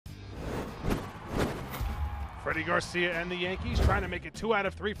Freddie Garcia and the Yankees trying to make it 2 out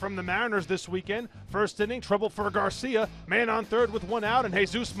of 3 from the Mariners this weekend. First inning, trouble for Garcia. Man on third with 1 out, and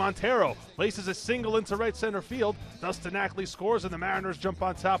Jesus Montero laces a single into right center field. Dustin Ackley scores, and the Mariners jump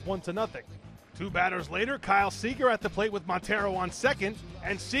on top 1-0. 2 batters later, Kyle Seager at the plate with Montero on second,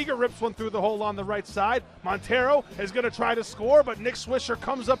 and Seager rips one through the hole on the right side. Montero is going to try to score, but Nick Swisher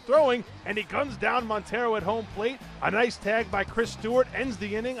comes up throwing, and he guns down Montero at home plate. A nice tag by Chris Stewart ends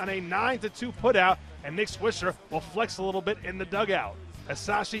the inning on a 9-2 putout, and Nick Swisher will flex a little bit in the dugout.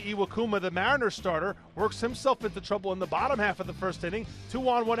 Asashi Iwakuma, the Mariners starter, works himself into trouble in the bottom half of the first inning. 2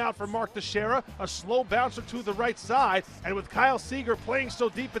 on, 1 out for Mark Teixeira, a slow bouncer to the right side, and with Kyle Seager playing so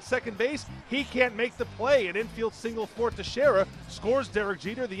deep at second base, he can't make the play. An infield single for Teixeira scores Derek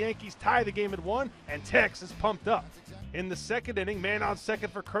Jeter. The Yankees tie the game at 1, and Tex is pumped up. In the second inning, man on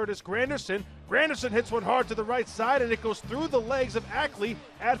second for Curtis Granderson. Granderson hits one hard to the right side, and it goes through the legs of Ackley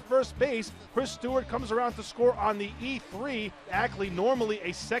at first base. Chris Stewart comes around to score on the E3. Ackley, normally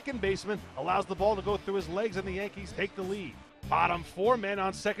a second baseman, allows the ball to go through his legs, and the Yankees take the lead. Bottom 4, man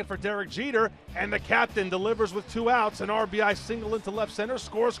on second for Derek Jeter, and the captain delivers with 2 outs. An RBI single into left center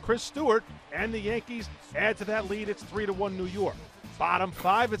scores Chris Stewart, and the Yankees add to that lead. It's 3-1 New York. Bottom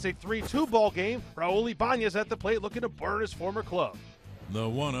 5, it's a 3-2 ball game. Raul Ibanez at the plate looking to burn his former club. The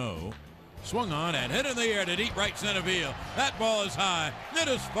 1-0. Swung on and hit in the air to deep right center field. That ball is high. It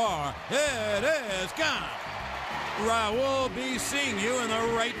is far. It is gone. Raul be seeing you in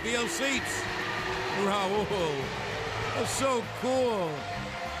the right field seats. Raul. That's so cool.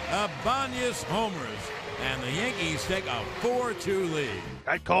 Ibanez homers. And the Yankees take a 4-2 lead.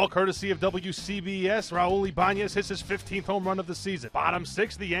 That call courtesy of WCBS. Raul Ibanez hits his 15th home run of the season. Bottom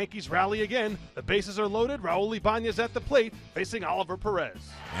 6, the Yankees rally again. The bases are loaded. Raul Ibanez at the plate facing Oliver Perez.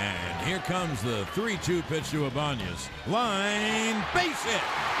 And here comes the 3-2 pitch to Ibanez. Line, base hit,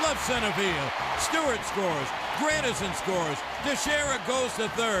 left center field. Stewart scores. Granderson scores. Teixeira goes to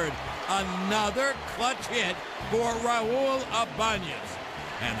third. Another clutch hit for Raul Ibanez.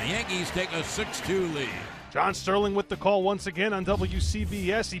 And the Yankees take a 6-2 lead. John Sterling with the call once again on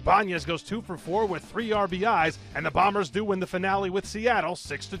WCBS. Ibanez goes 2 for 4 with 3 RBIs, and the Bombers do win the finale with Seattle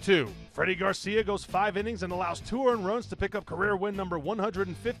 6-2. Freddie Garcia goes 5 innings and allows 2 earned runs to pick up career win number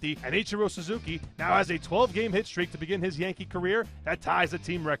 150, and Ichiro Suzuki now has a 12-game hit streak to begin his Yankee career that ties the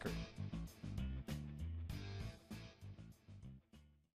team record.